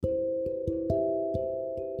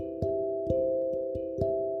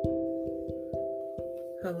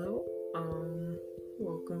Hello,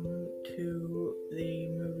 welcome to the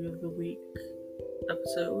Movie of the Week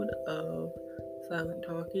episode of Silent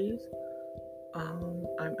Talkies.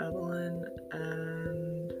 I'm Evelyn,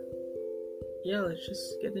 and yeah, let's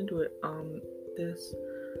just get into it. This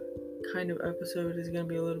kind of episode is gonna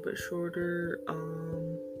be a little bit shorter,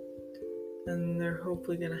 and they're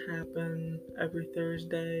hopefully gonna happen every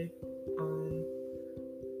Thursday.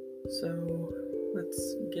 So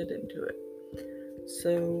let's get into it.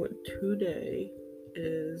 So today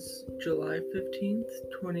is July 15th,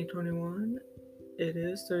 2021. It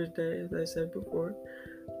is Thursday, as I said before,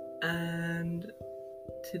 and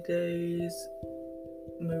today's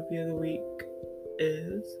movie of the week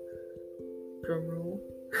is, drumroll,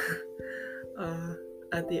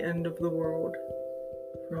 At the End of the World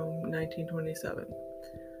from 1927.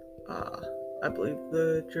 I believe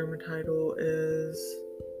the German title is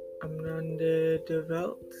Am Ende der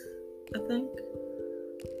Welt, I think.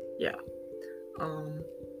 Yeah.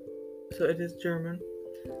 So it is German.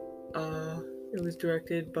 It was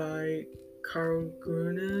directed by Karl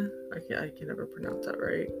Grune. I can never pronounce that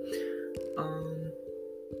right.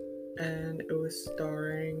 And it was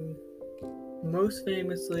starring, most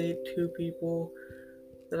famously, two people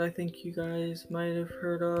that I think you guys might have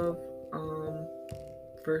heard of.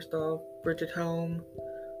 First off, Bridget Helm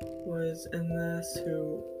was in this,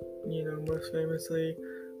 who, most famously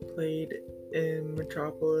played in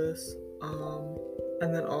Metropolis.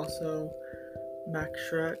 And then also Max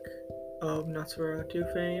Schreck of Nosferatu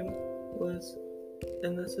fame was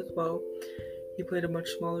in this as well. He played a much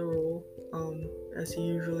smaller role, as he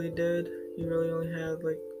usually did. He really only had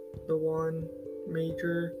like the one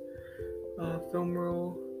major film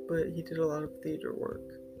role, but he did a lot of theater work.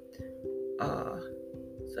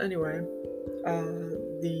 So anyway,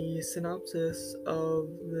 the synopsis of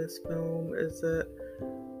this film is that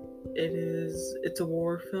it's a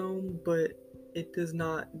war film, but it does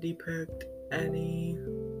not depict any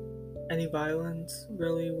violence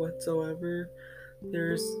really whatsoever.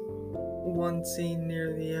 There's one scene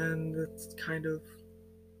near the end that's kind of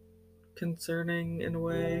concerning in a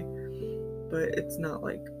way, but it's not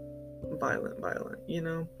like violent,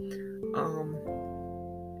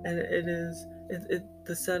 and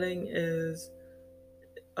the setting is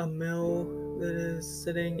a mill that is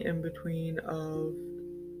sitting in between of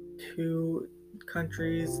two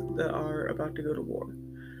countries that are about to go to war.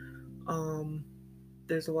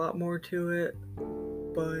 There's a lot more to it,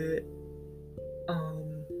 but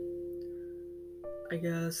I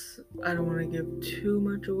guess I don't want to give too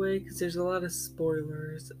much away because there's a lot of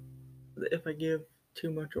spoilers if I give too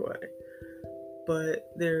much away. But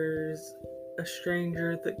there's a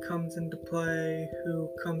stranger that comes into play who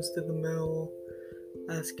comes to the mill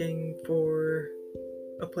asking for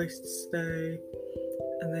a place to stay,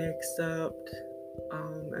 and they accept,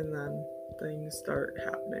 and then things start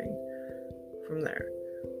happening from there.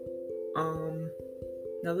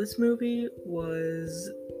 Now this movie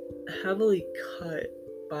was heavily cut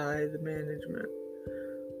by the management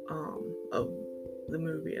of the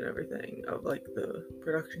movie and everything, of like the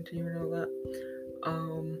production team and all that.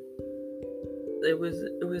 It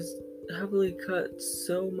was heavily cut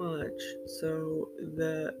so much so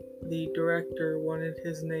that the director wanted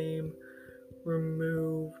his name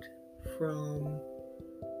removed from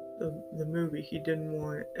the movie. He didn't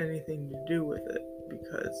want anything to do with it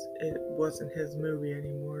because it wasn't his movie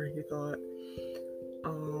anymore, he thought.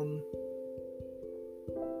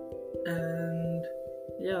 And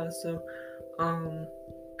yeah, so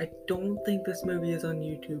I don't think this movie is on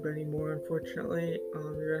YouTube anymore, unfortunately.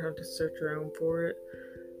 You're gonna have to search around for it,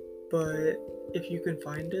 but if you can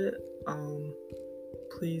find it,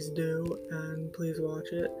 please do, and please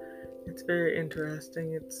watch it. It's very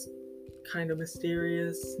interesting. It's kind of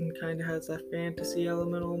mysterious and kind of has that fantasy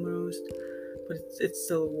element almost, but it's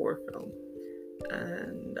still a war film.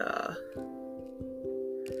 And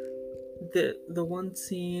the one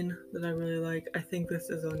scene that I really like, I think this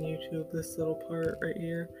is on YouTube, this little part right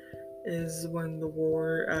here, is when the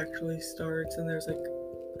war actually starts and there's like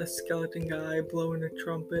a skeleton guy blowing a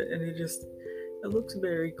trumpet, and it looks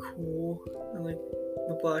very cool, and like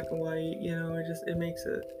the black and white, it makes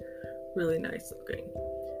it really nice looking.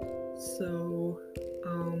 So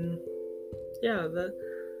yeah,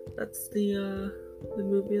 that's the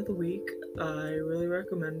movie of the week. I really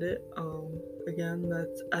recommend it. Again,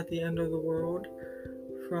 that's At the End of the World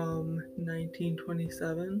from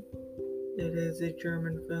 1927. It is a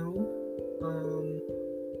German film.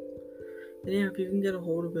 And yeah, if you can get a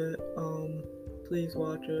hold of it, please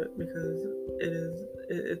watch it because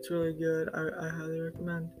it's really good. I highly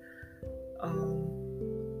recommend.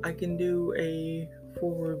 I can do a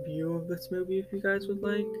full review of this movie if you guys would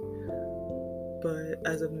like, but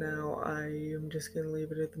as of now, I am just gonna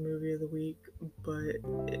leave it at the movie of the week. But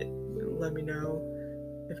let me know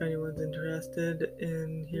if anyone's interested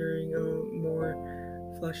in hearing a more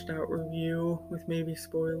fleshed out review with maybe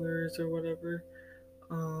spoilers or whatever.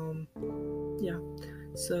 Yeah.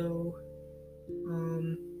 So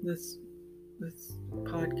this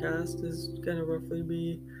podcast is gonna roughly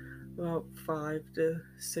be about 5 to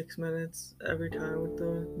 6 minutes every time with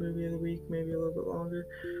the movie of the week, maybe a little bit longer.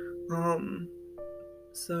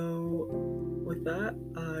 So with that,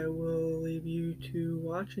 I will leave you to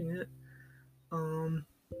watching it.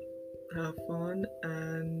 Have fun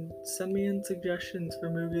and send me in suggestions for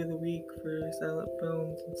movie of the week for silent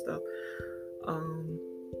films and stuff.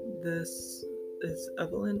 This is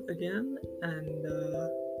Evelyn again, and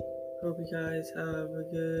hope you guys have a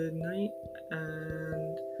good night.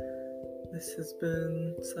 And this has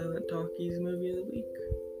been Silent Talkies Movie of the Week.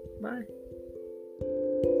 Bye.